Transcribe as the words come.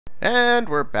And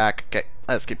we're back. Okay,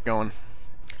 let's keep going.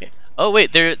 Okay. Oh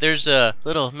wait, there's a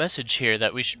little message here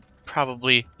that we should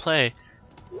probably play.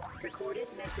 Recorded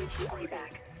message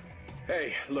playback.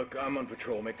 Hey, look, I'm on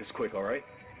patrol. Make this quick, all right?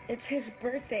 It's his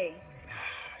birthday.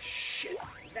 Shit.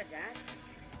 Is that Dad?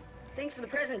 Thanks for the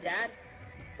present, Dad.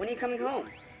 When are you coming home?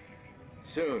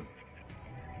 Soon.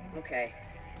 Okay.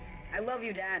 I love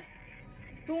you, Dad.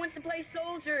 Who wants to play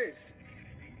soldiers?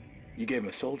 You gave him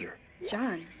a soldier.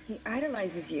 John, he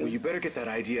idolizes you. Well, you better get that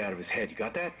idea out of his head. You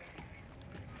got that?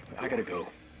 I gotta go.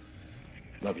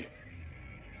 Love you.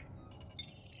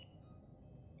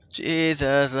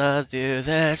 Jesus loves you,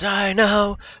 this I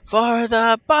know, for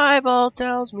the Bible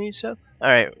tells me so.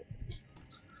 Alright.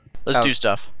 Let's do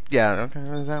stuff. Yeah, okay,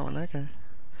 there's that one, okay.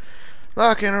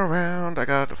 Looking around, I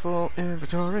got a full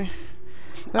inventory.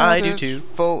 Now I do too.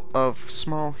 Full of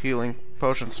small healing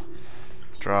potions.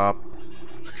 Drop.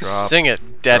 Drop. Sing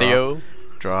it, Daddy-o.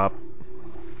 Drop.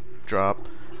 Drop.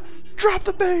 Drop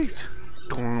the bait!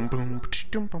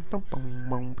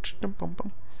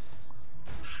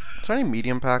 Is there any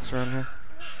medium packs around here?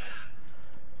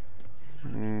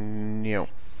 No.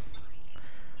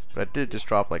 But I did just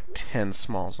drop like 10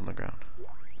 smalls on the ground.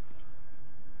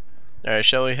 Alright,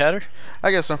 shall we head her?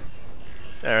 I guess so.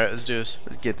 Alright, let's do this.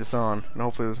 Let's get this on. And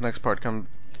hopefully this next part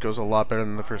goes a lot better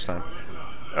than the first time.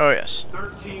 Oh yes.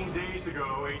 13 days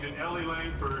ago, Agent Ellie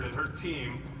Langford and her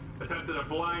team attempted a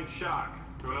blind shock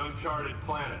to an uncharted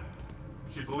planet.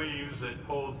 She believes it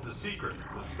holds the secret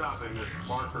of stopping this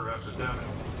marker epidemic,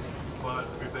 but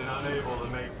we've been unable to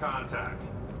make contact.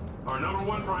 Our number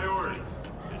one priority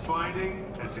is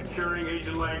finding and securing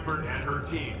Agent Langford and her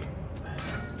team.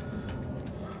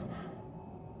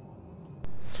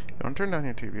 You want to turn down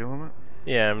your TV a little bit?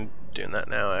 Yeah, I'm doing that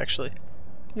now actually.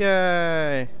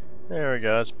 Yay! There we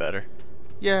go, that's better.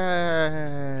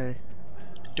 Yay!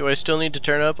 Do I still need to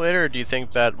turn it up later, or do you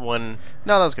think that one...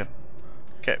 No, that was good.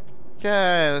 Okay.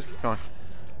 Yay, let's keep going.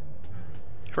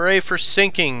 Hooray for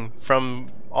sinking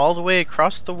from all the way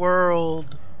across the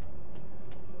world.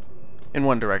 In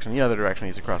one direction. The other direction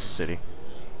is across the city.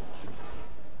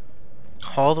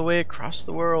 All the way across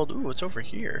the world. Ooh, it's over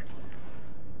here.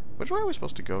 Which way are we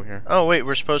supposed to go here? Oh wait,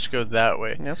 we're supposed to go that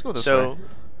way. Yeah, let's go this way.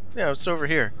 Yeah, it's over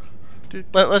here.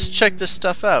 Let's check this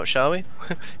stuff out, shall we?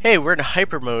 Hey, we're in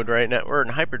hyper mode right now. We're in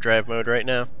hyperdrive mode right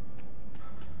now.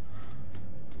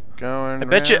 Going.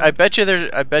 I bet you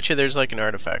there's like an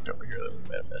artifact over here that we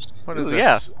might have missed. What is Ooh, this?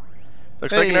 Yeah.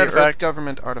 Looks like an Earth artifact.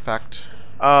 government artifact.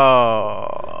 Oh.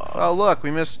 Oh look,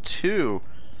 we missed 2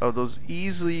 of those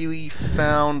easily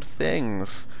found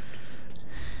things.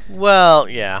 Well,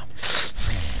 yeah.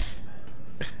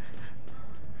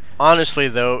 Honestly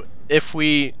though, if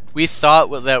we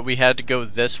thought that we had to go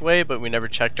this way, but we never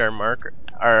checked our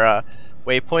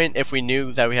waypoint. If we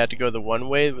knew that we had to go the one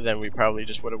way, then we probably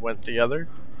just would have went the other.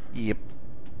 Yep.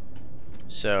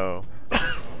 So,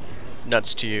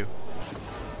 nuts to you.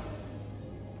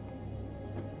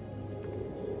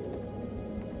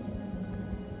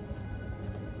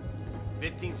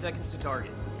 "15 seconds to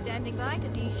target." Standing by to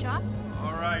D-shot.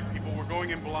 All right, people, we're going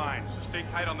in blind, so stay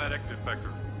tight on that exit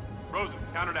vector. Rosen,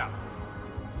 count it out.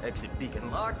 Exit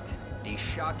beacon locked.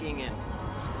 D-shocking in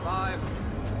 5,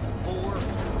 4,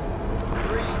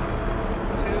 3, 2,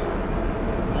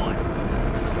 1.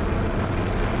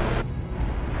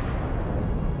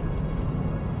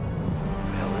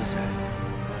 What the hell is that?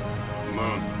 The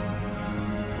moon.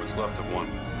 What's left of one.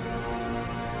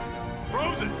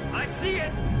 Rosen! I see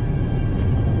it!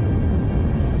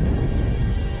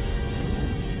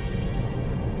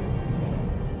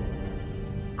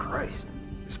 Christ,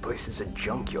 this place is a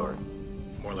junkyard.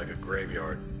 More like a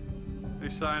graveyard.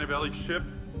 Any sign of Ellie's ship?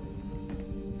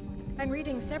 I'm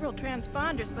reading several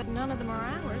transponders, but none of them are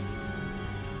ours.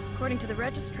 According to the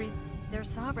registry, they're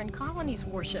sovereign colonies'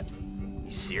 warships.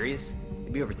 You serious?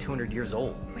 They'd be over 200 years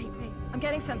old. Wait, I'm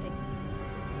getting something.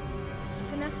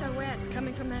 It's an SOS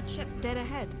coming from that ship dead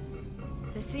ahead.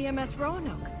 The CMS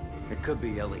Roanoke. It could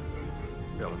be Ellie.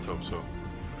 Yeah, let's hope so. All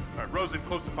right, Rosen,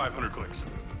 close to 500 clicks.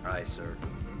 Aye, sir.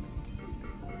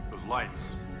 Those lights.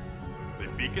 They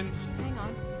beacons? Hang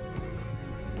on.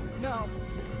 No.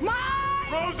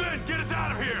 Mike! Rosen, get us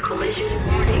out of here! Collision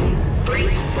warning.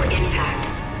 Brace for impact.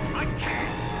 I can't!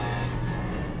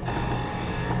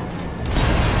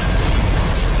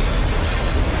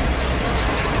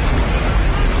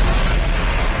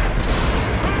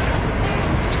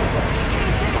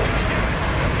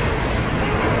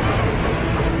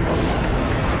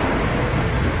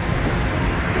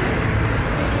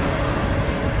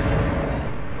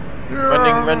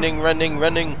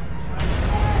 Running.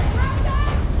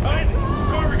 Isaac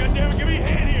Clarke, goddammit, give me a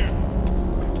hand here!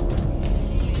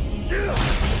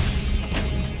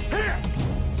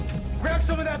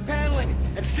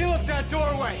 and seal up that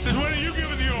doorway. Since when are you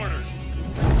giving the orders?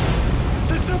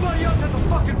 Since somebody else has a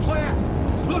fucking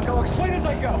plan. Look, I'll explain as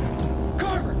I go.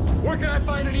 Carver, where can I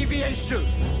find an EVA suit?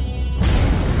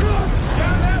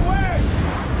 Down that way!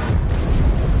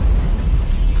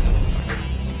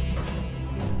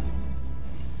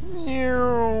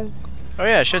 Oh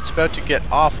yeah, shit's about to get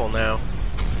awful now.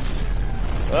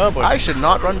 Oh boy. I should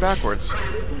not run backwards.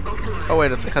 Oh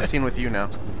wait, it's a cutscene with you now.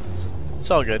 It's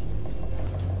all good.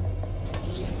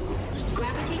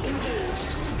 Gravity engaged.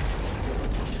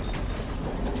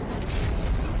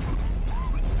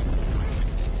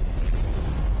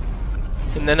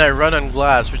 And then I run on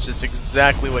glass, which is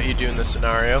exactly what you do in this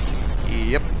scenario.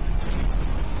 Yep.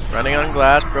 Running on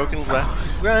glass, broken glass.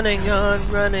 Running on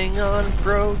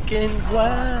broken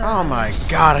glass. Oh my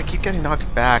god, I keep getting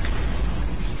knocked back.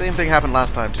 Same thing happened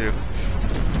last time too.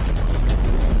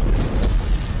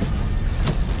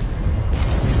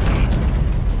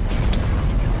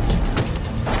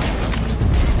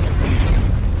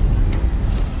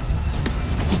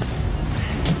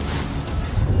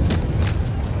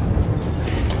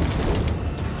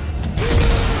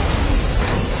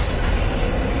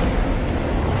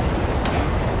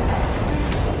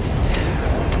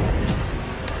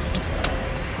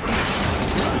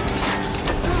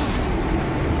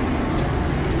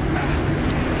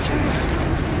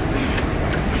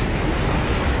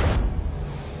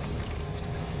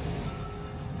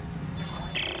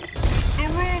 The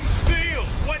room's sealed.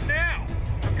 What now?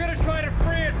 I'm gonna try to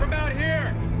free it from out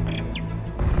here.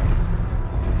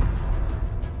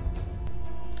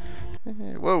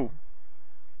 Whoa.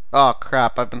 Oh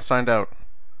crap, I've been signed out.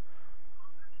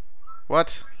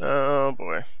 What? Oh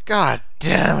boy. God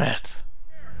damn it.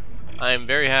 I am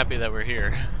very happy that we're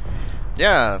here.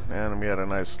 Yeah, and we had a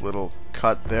nice little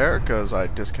cut there because I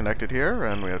disconnected here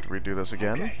and we have to redo this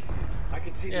again. Okay. I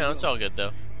can see Yeah, it's all good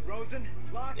though. Rosen,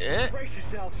 lock, Yeah. brace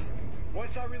yourselves.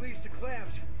 Once I release the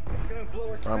clamps, it's gonna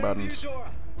blow us Wrong right into buttons. the door.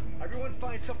 Everyone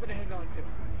find something to hang on to.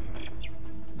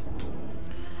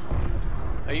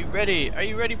 Are you ready? Are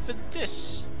you ready for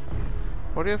this?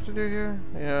 What do you have to do here?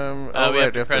 Yeah, We right,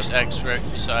 have to you press X right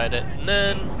beside it, and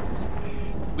then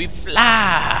we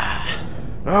fly.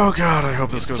 Oh god, I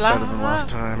hope this goes Fly. better than last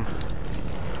time.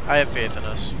 I have faith in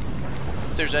us.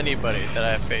 If there's anybody that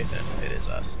I have faith in, it is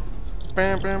us.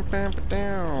 Bam, bam, bam, ba,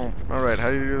 down. Alright, how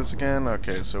do you do this again?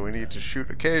 Okay, so we need to shoot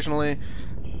occasionally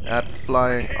at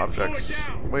flying objects.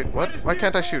 Wait, what? Why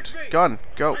can't I shoot? Gun,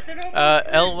 go. L1,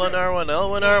 R1,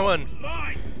 L1, R1.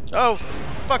 Oh,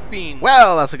 fuck bean.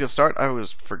 Well, that's a good start. I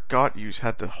was forgot you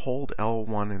had to hold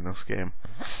L1 in this game.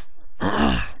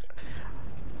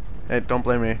 Hey, don't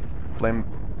blame me. Blame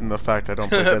the fact I don't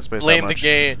play Dead Space Blame that the much.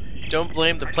 game. Don't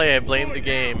blame the play, I blame the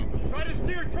game. Try to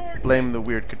steer towards Blame the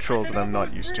weird controls that I'm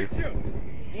not used to.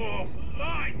 Whoa,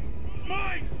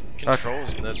 mine!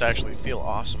 Controls in this actually feel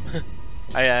awesome.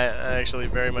 I actually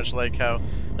very much like how,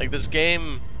 like, this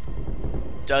game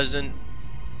doesn't,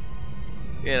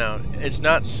 you know, it's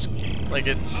not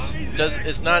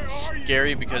it's not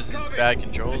scary because it's bad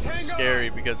controls. It's scary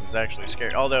because it's actually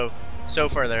scary. Although so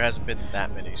far there hasn't been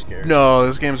that many scares. No,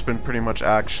 this game's been pretty much an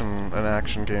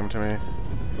action game to me.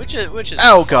 Which is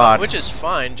Oh, fine, God. which is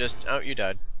fine. Just you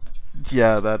died.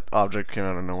 Yeah, that object came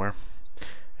out of nowhere.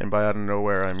 And by out of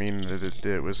nowhere, I mean that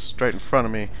it was straight in front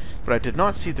of me, but I did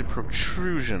not see the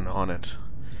protrusion on it.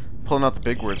 Pulling out the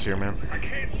big words here, man. I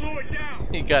can't slow it down.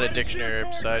 You got a dictionary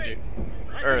beside you,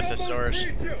 or a thesaurus.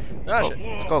 Ah, shit.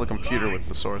 It's called a computer with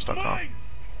thesaurus.com.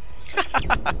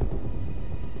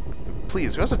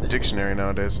 Please, who has a dictionary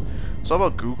nowadays? It's all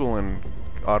about Google and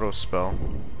auto spell.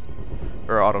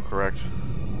 Or autocorrect.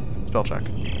 Spell check.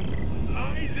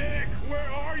 Isaac,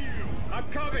 where are you? I'm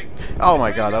coming. Oh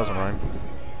my god, that was a rhyme.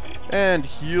 And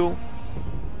heal.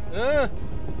 Ah.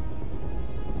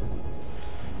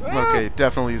 Okay,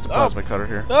 definitely use the plasma cutter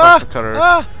here. Ah. Plasma cutter.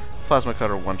 Ah. Plasma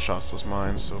cutter one-shots those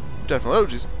mines, so definitely. Oh,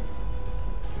 jeez.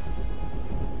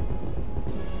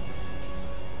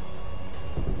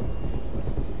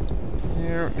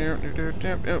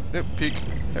 Peek.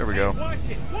 There we go. Watch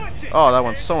it, watch it. Oh, that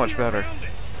one's so much better.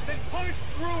 Then punch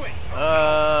through it.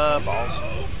 Balls.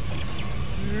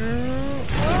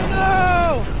 Oh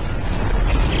no!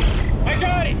 I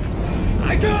got it!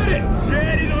 I got it!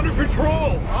 Dad is under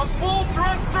control! I'm full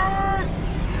thrusters!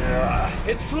 Yeah,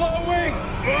 it's flowing!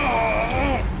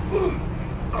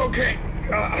 Okay.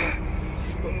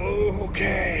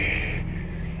 Okay.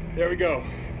 There we go.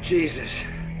 Jesus.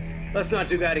 Let's not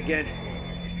do that again.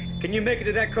 Can you make it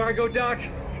to that cargo dock?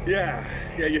 Yeah,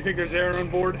 you think there's air on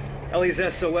board? Ellie's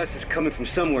SOS is coming from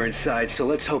somewhere inside, so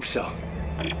let's hope so.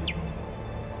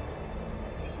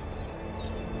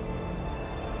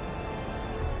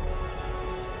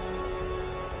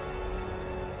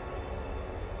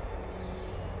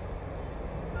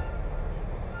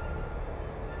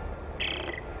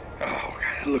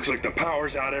 Looks like the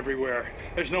power's out everywhere.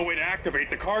 There's no way to activate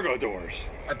the cargo doors.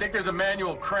 I think there's a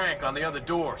manual crank on the other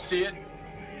door. See it?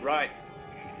 Right.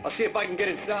 I'll see if I can get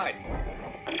inside.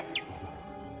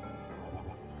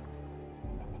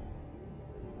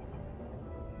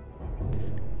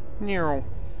 Nero.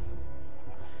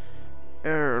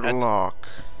 Airlock.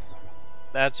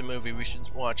 That's a movie we should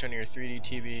watch on your 3D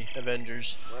TV,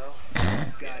 Avengers. Well,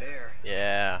 got air.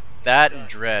 Yeah, that and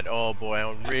Dread. Oh boy,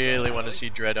 I really want to see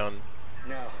Dread on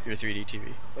No. your 3D TV.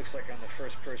 Looks like I'm the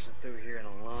first person through here in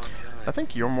a long time. I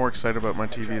think you're more excited about my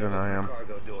TV than I am.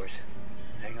 Cargo doors.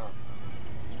 Hang on.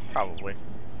 Probably.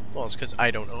 Well, it's because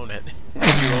I don't own it. You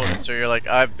own it, so you're like,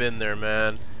 I've been there,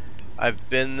 man. I've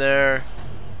been there.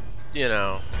 You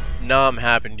know, Nam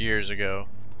happened years ago.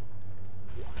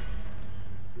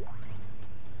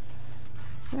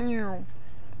 Nero.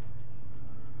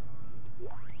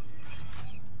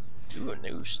 Do a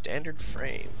new standard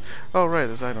frame. Oh right,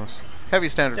 there's items. Heavy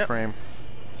standard Yep. frame.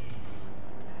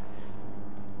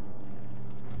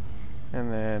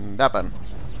 And then that button.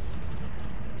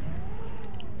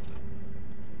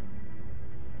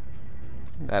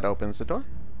 That opens the door.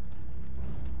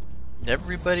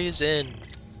 Everybody's in.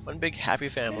 One big happy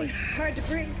family. Hard to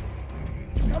breathe.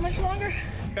 How much longer?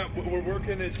 Yeah, we're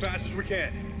working as fast as we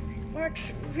can. Mark's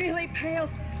really pale.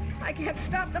 I can't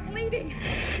stop the bleeding.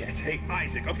 Shit. Hey,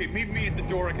 Isaac. Okay, meet me at the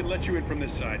door. I can let you in from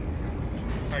this side.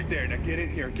 Right there. Now get in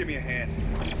here. Give me a hand.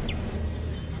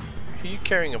 Are you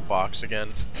carrying a box again?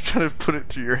 Trying to put it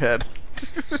through your head.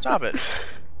 Stop it. It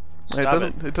Stop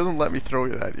doesn't. It doesn't let me throw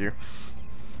it at you.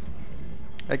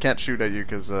 I can't shoot at you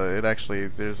because it actually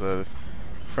there's a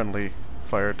friendly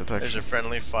fire detection. There's a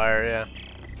friendly fire, yeah.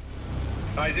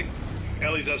 Isaac,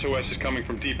 Ellie's SOS is coming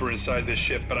from deeper inside this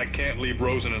ship, but I can't leave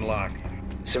Rosen and Locke.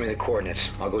 Send me the coordinates.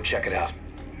 I'll go check it out.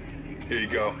 Here you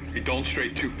go. Hey, don't stray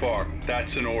too far.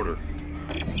 That's an order.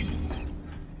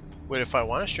 What if I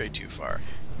want to stray too far?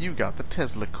 You got the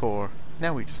Tesla core.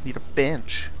 Now we just need a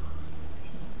bench.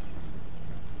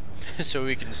 So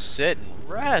we can sit and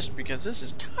rest because this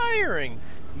is tiring.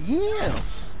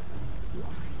 Yes.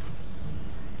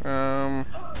 Oh,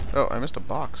 I missed a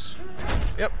box.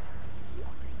 Yep.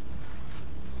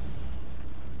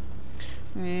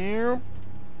 Yep.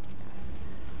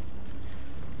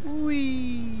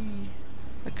 Whee!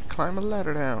 I could climb a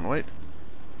ladder down. Wait.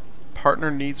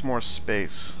 Partner needs more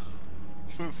space.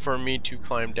 For me to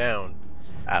climb down.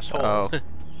 Asshole. Oh.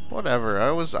 Whatever.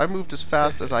 I moved as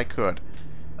fast as I could.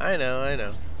 I know, I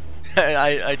know.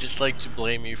 I just like to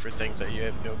blame you for things that you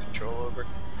have no control over.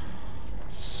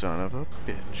 Son of a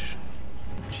bitch.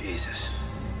 Jesus.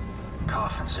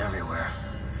 Coffins everywhere.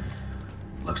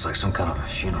 Looks like some kind of a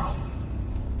funeral.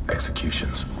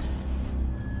 Executions.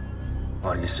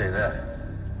 Why do you say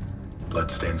that?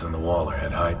 Bloodstains on the wall are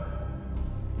head height.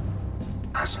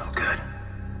 That's no good.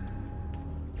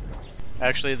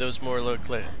 Actually, those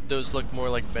look more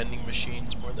like vending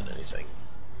machines more than anything.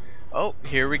 Oh,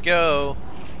 here we go.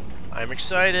 I'm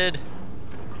excited.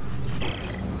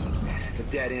 It's a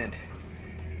dead end.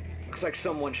 Looks like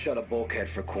someone shut a bulkhead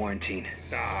for quarantine.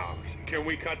 Can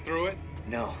we cut through it?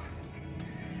 No.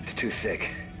 It's too thick.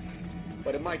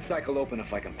 But it might cycle open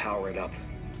if I can power it up.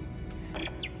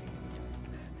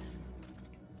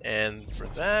 And for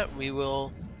that, we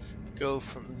will go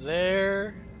from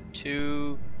there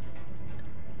to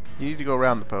You need to go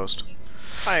around the post.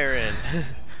 fire in.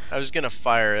 I was gonna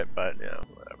fire it, but yeah,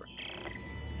 whatever.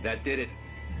 That did it.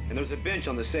 And there's a bench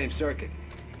on the same circuit.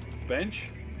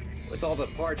 Bench? With all the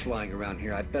parts lying around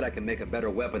here, I bet I can make a better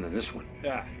weapon than this one.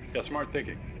 Yeah, smart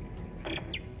thinking.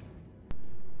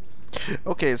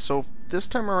 Okay, so this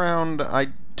time around, I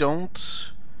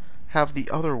don't have the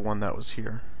other one that was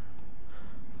here.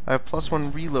 I have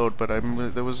 +1 reload, but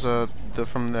there was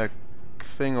from the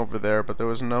thing over there, but there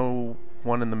was no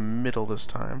one in the middle this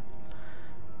time.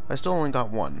 I still only got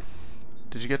one.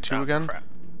 Did you get two again? Crap.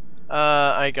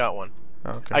 I got one.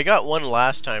 Okay. I got one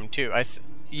last time too.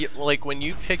 Like when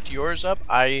you picked yours up,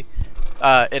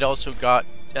 it also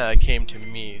came to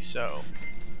me. So.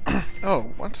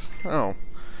 Oh, what? Oh.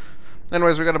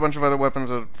 Anyways, we got a bunch of other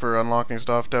weapons for unlocking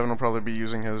stuff. Devin will probably be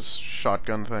using his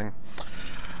shotgun thing.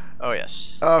 Oh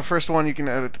yes. First one you can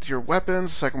add it to your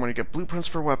weapons. Second one you get blueprints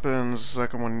for weapons.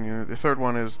 The third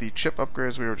one is the chip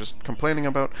upgrades we were just complaining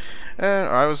about, and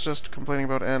I was just complaining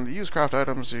about. And the used craft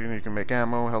items you can make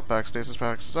ammo, health packs, stasis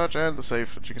packs, and such, and the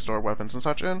safe that you can store weapons and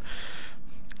such in.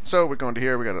 So we're going to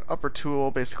here. We got an upper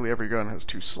tool. Basically, every gun has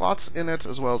 2 slots in it,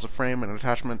 as well as a frame and an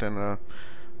attachment, and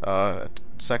a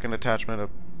second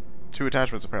attachment. 2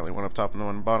 attachments apparently, one up top and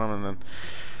one bottom, and then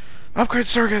upgrade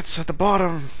circuits at the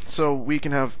bottom, so we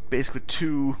can have basically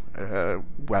 2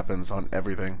 weapons on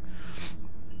everything.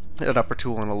 an upper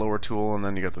tool and a lower tool, and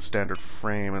then you get the standard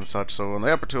frame and such. So on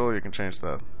the upper tool, you can change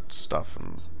the stuff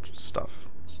and stuff.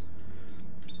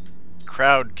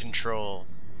 Crowd control.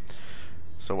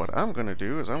 So what I'm going to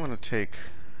do is I'm going to take...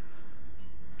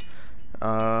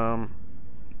 What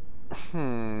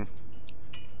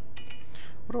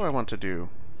do I want to do?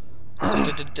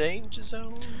 Danger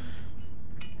zone.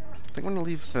 I think I'm going to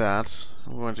leave that.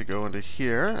 I'm going to go into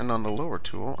here, and on the lower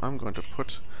tool, I'm going to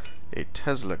put a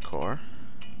Tesla core.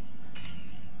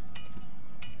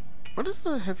 What does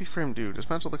the heavy frame do?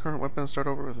 Dismantle the current weapon and start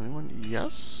over with a new one?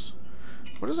 Yes?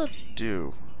 What does that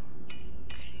do?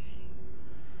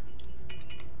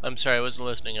 I'm sorry, I wasn't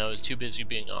listening. I was too busy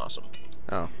being awesome.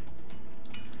 Oh.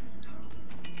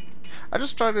 I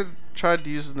just tried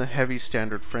using the heavy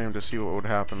standard frame to see what would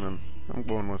happen, and I'm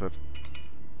going with it.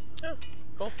 Oh,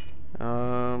 cool.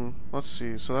 Let's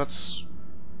see. So that's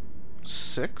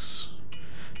 6.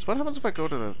 So what happens if I go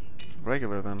to the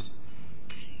regular then?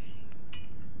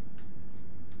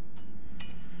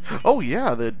 Oh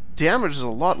yeah, the damage is a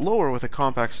lot lower with a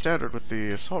compact standard with the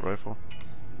assault rifle.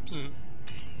 Hmm.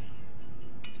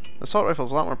 The assault rifle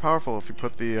is a lot more powerful if you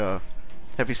put the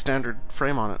heavy standard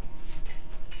frame on it.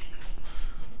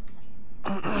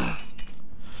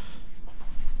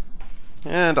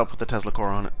 And I'll put the Tesla core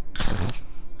on it.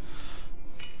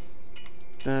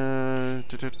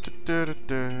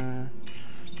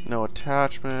 No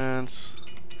attachments.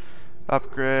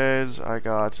 Upgrades. I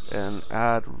got an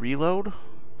add reload.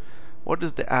 What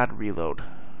is the add reload?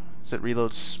 Is it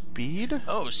reload speed?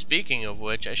 Oh, speaking of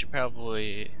which, I should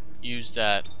probably use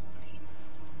that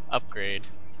upgrade.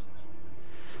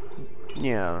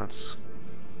 Yeah, that's...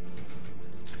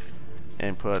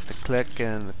 And put the click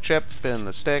and the chip and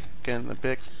the stick and the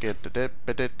pick get the dip.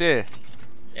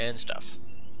 And stuff.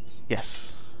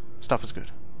 Yes. Stuff is good.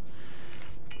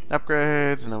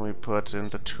 Upgrades, and then we put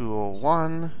into tool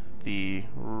 1 the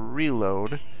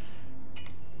reload.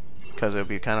 Because it would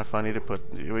be kind of funny to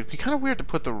put... It would be kind of weird to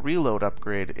put the reload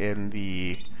upgrade in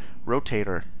the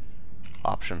rotator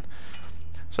option.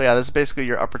 So yeah, this is basically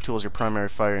your upper tool is your primary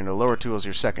fire, and the lower tool is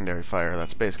your secondary fire.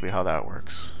 That's basically how that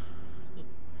works.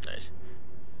 Nice.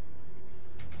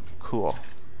 Cool.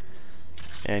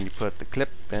 And you put the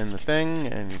clip in the thing,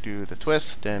 and you do the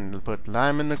twist, and you put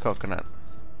lime in the coconut.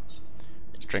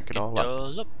 Let's drink it all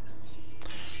up.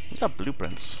 We got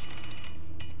blueprints.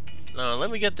 No,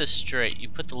 let me get this straight. You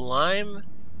put the lime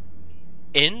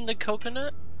in the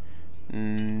coconut?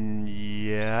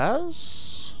 Yes?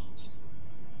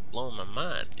 Blowing my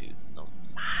mind, dude. Blowing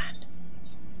my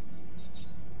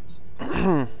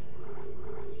mind.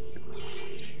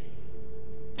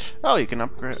 Oh, you can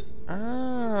upgrade.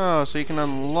 Oh, so you can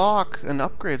unlock an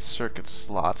upgrade circuit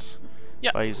slot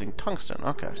by using tungsten.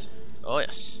 Okay. Oh,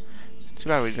 yes. Too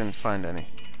bad we didn't find any.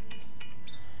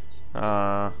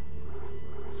 And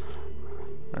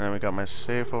then we got my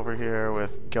safe over here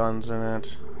with guns in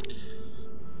it.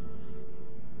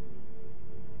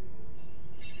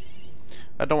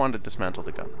 I don't want to dismantle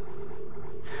the gun.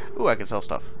 Ooh, I can sell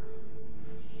stuff.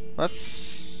 Let's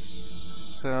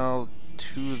sell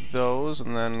 2 of those,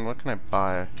 and then what can I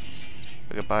buy?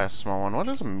 I could buy a small one. What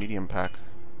is a medium pack?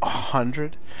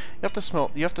 100? You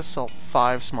have to sell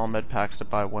 5 small med packs to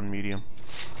buy 1 medium.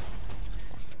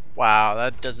 Wow,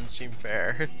 that doesn't seem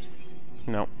fair.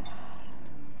 Nope.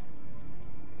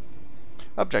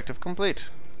 Objective complete.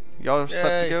 Y'all are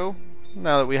set to go?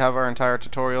 Now that we have our entire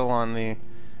tutorial on the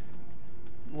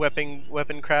weapon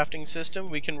crafting system,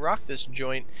 we can rock this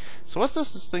joint. So what's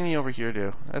this thingy over here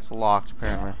do? It's locked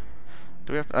apparently.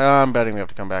 Do we have to, I'm betting we have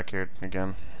to come back here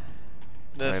again.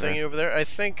 The later. thingy over there? I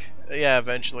think, yeah,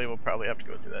 eventually we'll probably have to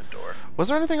go through that door. Was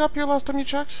there anything up here last time you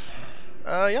checked?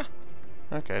 Yeah.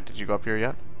 Okay, did you go up here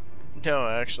yet? No,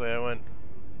 actually, I went.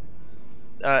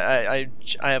 I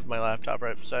have my laptop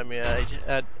right beside me.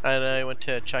 I went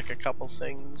to check a couple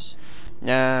things.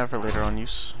 Yeah, for later on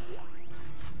use.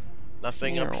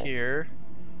 Nothing up here.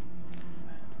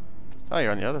 Oh,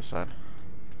 you're on the other side.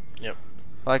 Yep.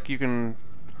 Like you can.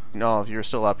 No, if you were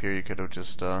still up here, you could have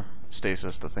just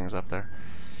stasis the things up there.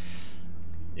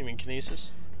 You mean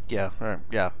kinesis? Yeah.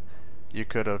 Yeah. You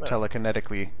could have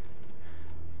telekinetically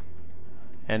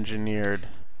engineered.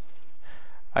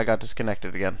 I got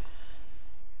disconnected again.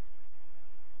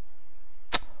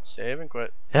 Save and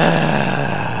quit. Be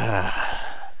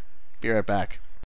right back.